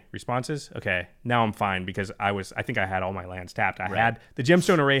Gemstone Array. Responses? Okay, now I'm fine because I think I had all my lands tapped. Had the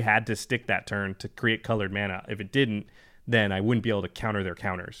Gemstone Array had to stick that turn to create colored mana. If it didn't, then I wouldn't be able to counter their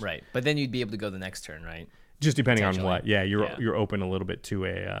counters. Right, but then you'd be able to go the next turn, right? Just depending on what. Yeah, you're open a little bit to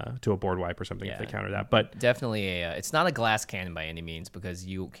a board wipe or something if they counter that. But definitely it's not a glass cannon by any means, because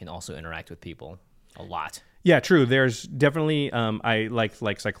you can also interact with people a lot. Yeah, true. There's definitely I like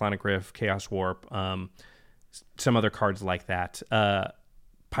Cyclonic Rift, Chaos Warp, some other cards like that.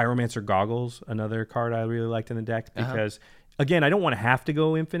 Pyromancer Goggles, another card I really liked in the deck because again, I don't want to have to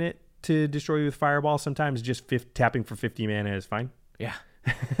go infinite to destroy you with Fireball. Sometimes just tapping for 50 mana is fine. Yeah.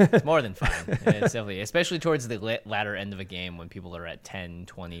 It's more than fine. It's definitely, especially towards the latter end of a game when people are at 10,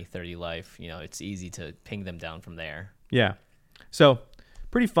 20, 30 life, it's easy to ping them down from there. Yeah. So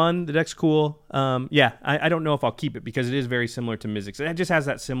pretty fun. The deck's cool. I don't know if I'll keep it because it is very similar to Mizzix. It just has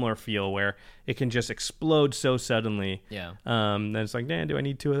that similar feel where it can just explode so suddenly. Yeah. Then it's like, do I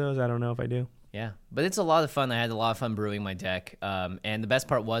need 2 of those? I don't know if I do. Yeah, but it's a lot of fun. I had a lot of fun brewing my deck, and the best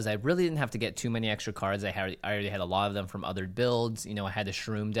part was I really didn't have to get too many extra cards. I already had a lot of them from other builds. I had a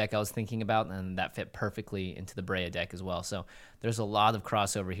Shroom deck I was thinking about, and that fit perfectly into the Breya deck as well. So there's a lot of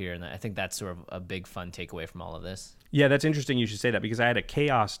crossover here, and I think that's sort of a big fun takeaway from all of this. Yeah, that's interesting you should say that because I had a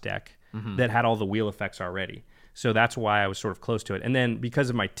Chaos deck that had all the wheel effects already. So that's why I was sort of close to it. And then because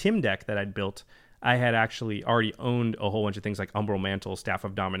of my Tim deck that I'd built, I had actually already owned a whole bunch of things like Umbral Mantle, Staff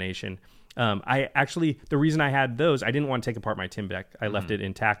of Domination. The reason I had those, I didn't want to take apart my Tim deck. I left it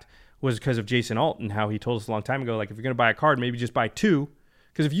intact, was because of Jason Alt and how he told us a long time ago, like, if you're going to buy a card, maybe just buy 2,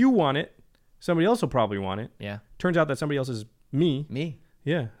 because if you want it, somebody else will probably want it. Yeah. Turns out that somebody else is me.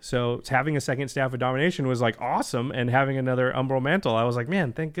 Yeah. So having a second Staff of Domination was like awesome, and having another Umbral Mantle, I was like,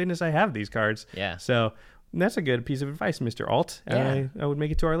 man, thank goodness I have these cards. Yeah. So that's a good piece of advice, Mr. Alt. Yeah. I would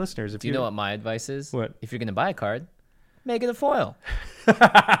make it to our listeners. Do you know what my advice is? What? If you're going to buy a card, make it a foil.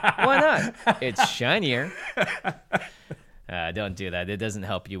 Why not? It's shinier. Don't do that. It doesn't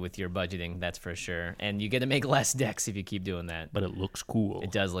help you with your budgeting, that's for sure. And you get to make less decks if you keep doing that. But it looks cool.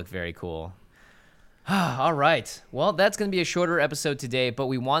 It does look very cool. All right. Well, that's going to be a shorter episode today, but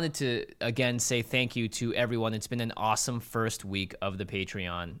we wanted to, again, say thank you to everyone. It's been an awesome first week of the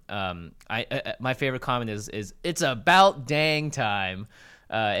Patreon. My favorite comment is it's about dang time.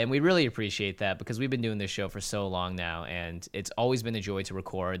 And we really appreciate that because we've been doing this show for so long now, and it's always been a joy to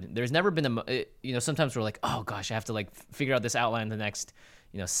record. There's never been sometimes we're like, oh gosh, I have to figure out this outline the next,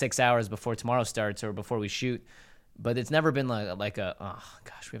 6 hours before tomorrow starts or before we shoot. But it's never been like oh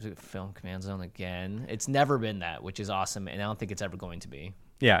gosh, we have to film Command Zone again. It's never been that, which is awesome, and I don't think it's ever going to be.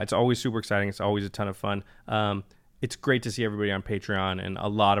 Yeah, it's always super exciting. It's always a ton of fun. it's great to see everybody on Patreon and a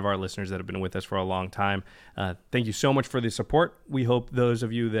lot of our listeners that have been with us for a long time. Thank you so much for the support. We hope those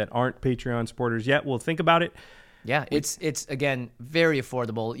of you that aren't Patreon supporters yet will think about it. Yeah, it's again very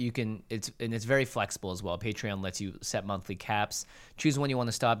affordable. It's very flexible as well. Patreon lets you set monthly caps, choose when you want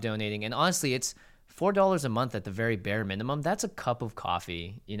to stop donating, and honestly, it's $4 a month at the very bare minimum. That's a cup of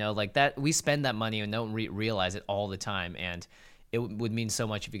coffee, like that. We spend that money and don't realize it all the time, and it would mean so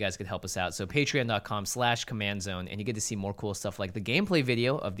much if you guys could help us out. So patreon.com/command zone, and you get to see more cool stuff like the gameplay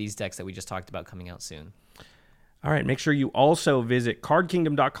video of these decks that we just talked about coming out soon. All right, make sure you also visit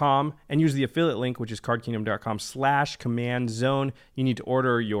cardkingdom.com and use the affiliate link, which is cardkingdom.com/command zone. You need to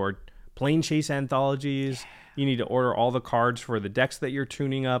order your Plane Chase anthologies. You need to order all the cards for the decks that you're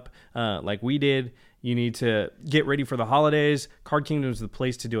tuning up, like we did. You need to get ready for the holidays. Card Kingdom is the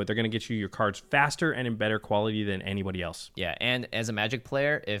place to do it. They're going to get you your cards faster and in better quality than anybody else. Yeah, and as a Magic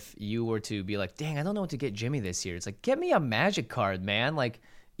player, if you were to be like, dang, I don't know what to get Jimmy this year, it's like, get me a Magic card, man. Like,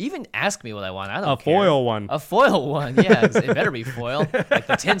 even ask me what I want. I don't care. A foil one. A foil one, yeah. It better be foil, like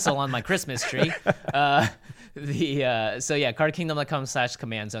the tinsel on my Christmas tree. So yeah,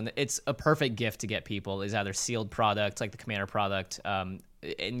 cardkingdom.com/command zone. It's a perfect gift to get people. Is either sealed product, like the Commander product, and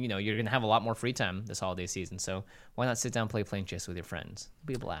you're gonna have a lot more free time this holiday season. So why not sit down and play Plane Chess with your friends? It'll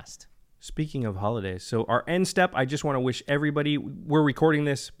be a blast. Speaking of holidays, so our end step, I just want to wish everybody, we're recording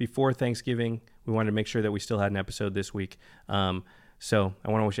this before Thanksgiving. We wanted to make sure that we still had an episode this week. So I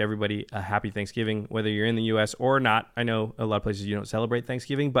want to wish everybody a happy Thanksgiving, whether you're in the U.S. or not. I know a lot of places you don't celebrate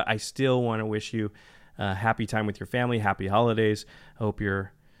Thanksgiving, but I still want to wish you a happy time with your family, happy holidays. I hope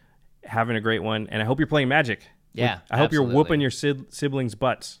you're having a great one, and I hope you're playing Magic. Yeah, I hope you're whooping your siblings'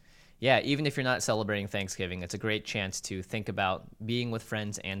 butts. Yeah, even if you're not celebrating Thanksgiving, it's a great chance to think about being with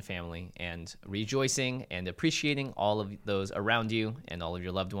friends and family and rejoicing and appreciating all of those around you and all of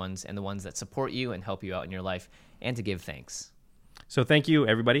your loved ones and the ones that support you and help you out in your life, and to give thanks. So thank you,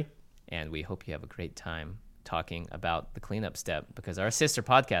 everybody. And we hope you have a great time talking about the cleanup step, because our sister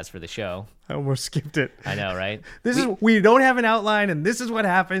podcast for the show. I almost skipped it. I know, right? We don't have an outline, and this is what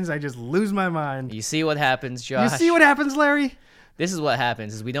happens. I just lose my mind. You see what happens, Josh? You see what happens, Larry? This is what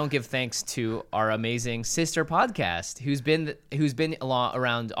happens: is we don't give thanks to our amazing sister podcast, who's been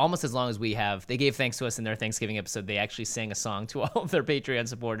around almost as long as we have. They gave thanks to us in their Thanksgiving episode. They actually sang a song to all of their Patreon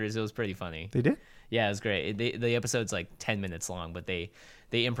supporters. It was pretty funny. They did? Yeah, it was great. The episode's like 10 minutes long, but they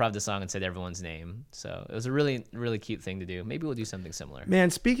improv the song and said everyone's name. So it was a really, really cute thing to do. Maybe we'll do something similar. Man,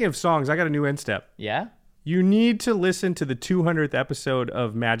 speaking of songs, I got a new end step. Yeah? You need to listen to the 200th episode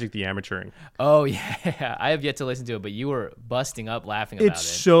of Magic the Amateuring. Oh, yeah. I have yet to listen to it, but you were busting up laughing about it. It's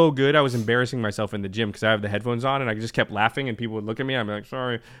so good. I was embarrassing myself in the gym because I have the headphones on, and I just kept laughing, and people would look at me. I'm like,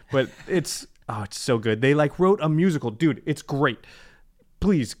 sorry. But it's so good. They wrote a musical. Dude, it's great.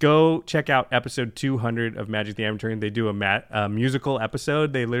 Please go check out episode 200 of Magic the Amateuring. They do a musical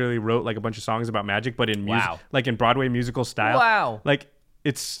episode. They literally wrote a bunch of songs about magic, but in music, in Broadway musical style. Wow.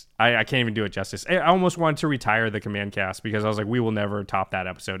 I can't even do it justice. I almost wanted to retire the Command Cast because I was like, we will never top that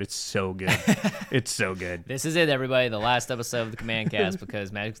episode. It's so good. It's so good. This is it, everybody. The last episode of the Command Cast,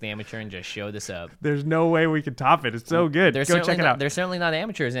 because Magic the Amateuring just showed this up. There's no way we can top it. It's so good. Go check it out. They're certainly not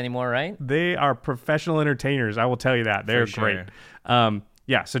amateurs anymore, right? They are professional entertainers. I will tell you that. They're great.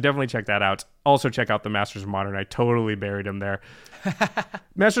 Yeah, so definitely check that out. Also check out the Masters of Modern. I totally buried them there.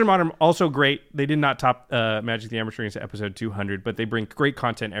 Masters of Modern, also great. They did not top Magic the Amateuring episode 200, but they bring great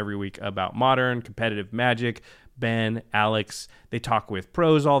content every week about Modern, competitive Magic. Ben, Alex, they talk with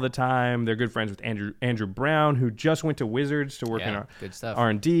pros all the time. They're good friends with Andrew Brown, who just went to Wizards to work in good stuff.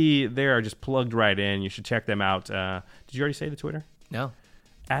 R&D. They are just plugged right in. You should check them out. Did you already say the Twitter? No.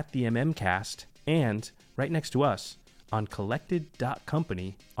 At the MMcast, and right next to us, on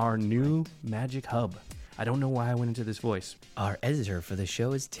collected.company, our new Magic Hub. I don't know why I went into this voice. Our editor for the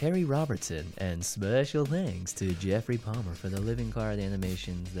show is Terry Robertson, and special thanks to Jeffrey Palmer for the living card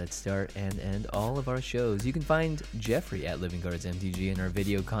animations that start and end all of our shows. You can find Jeffrey at Living Cards MTG and our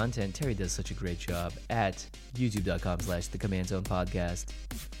video content. Terry does such a great job at youtube.com/The Command Zone Podcast.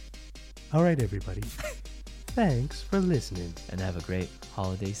 All right, everybody. Thanks for listening. And have a great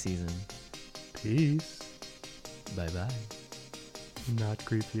holiday season. Peace. Bye-bye. Not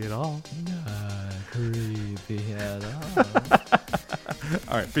creepy at all. Not creepy at all.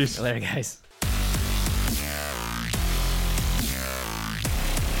 All right, peace. Later, guys.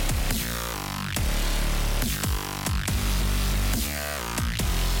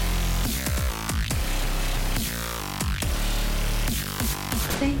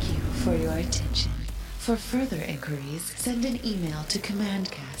 Thank you for your attention. For further inquiries, send an email to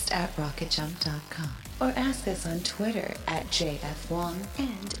commandcast@rocketjump.com or ask us on Twitter @JFWong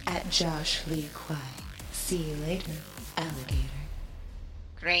and @JoshLeeQuai. See you later, alligator.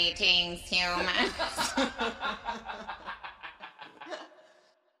 Greetings, humans.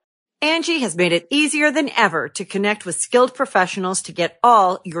 Angie has made it easier than ever to connect with skilled professionals to get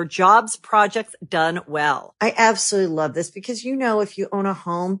all your jobs projects done well. I absolutely love this because, you know, if you own a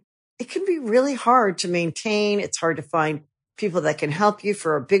home, it can be really hard to maintain. It's hard to find people that can help you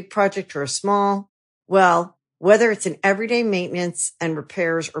for a big project or a small. Well, whether it's in everyday maintenance and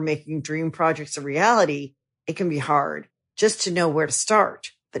repairs or making dream projects a reality, it can be hard just to know where to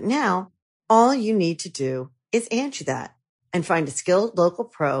start. But now all you need to do is Angie that and find a skilled local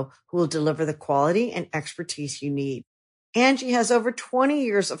pro who will deliver the quality and expertise you need. Angie has over 20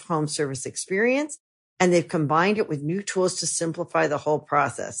 years of home service experience, and they've combined it with new tools to simplify the whole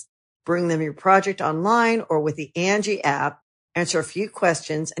process. Bring them your project online or with the Angie app, answer a few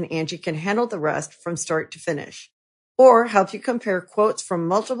questions, and Angie can handle the rest from start to finish. Or help you compare quotes from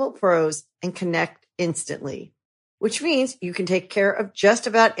multiple pros and connect instantly, which means you can take care of just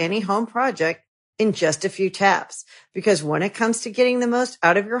about any home project in just a few taps. Because when it comes to getting the most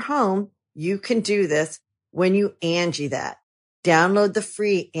out of your home, you can do this when you Angie that. Download the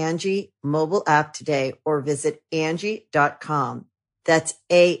free Angie mobile app today or visit Angie.com. That's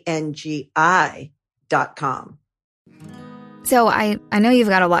ANGI.com. So I know you've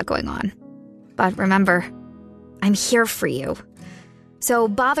got a lot going on, but remember, I'm here for you. So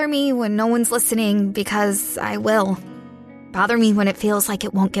bother me when no one's listening, because I will. Bother me when it feels like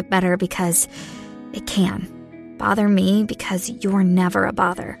it won't get better, because it can. Bother me because you're never a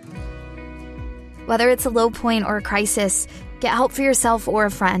bother. Whether it's a low point or a crisis, get help for yourself or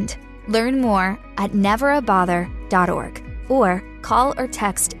a friend. Learn more at neverabother.org or call or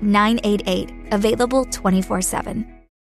text 988, available 24/7.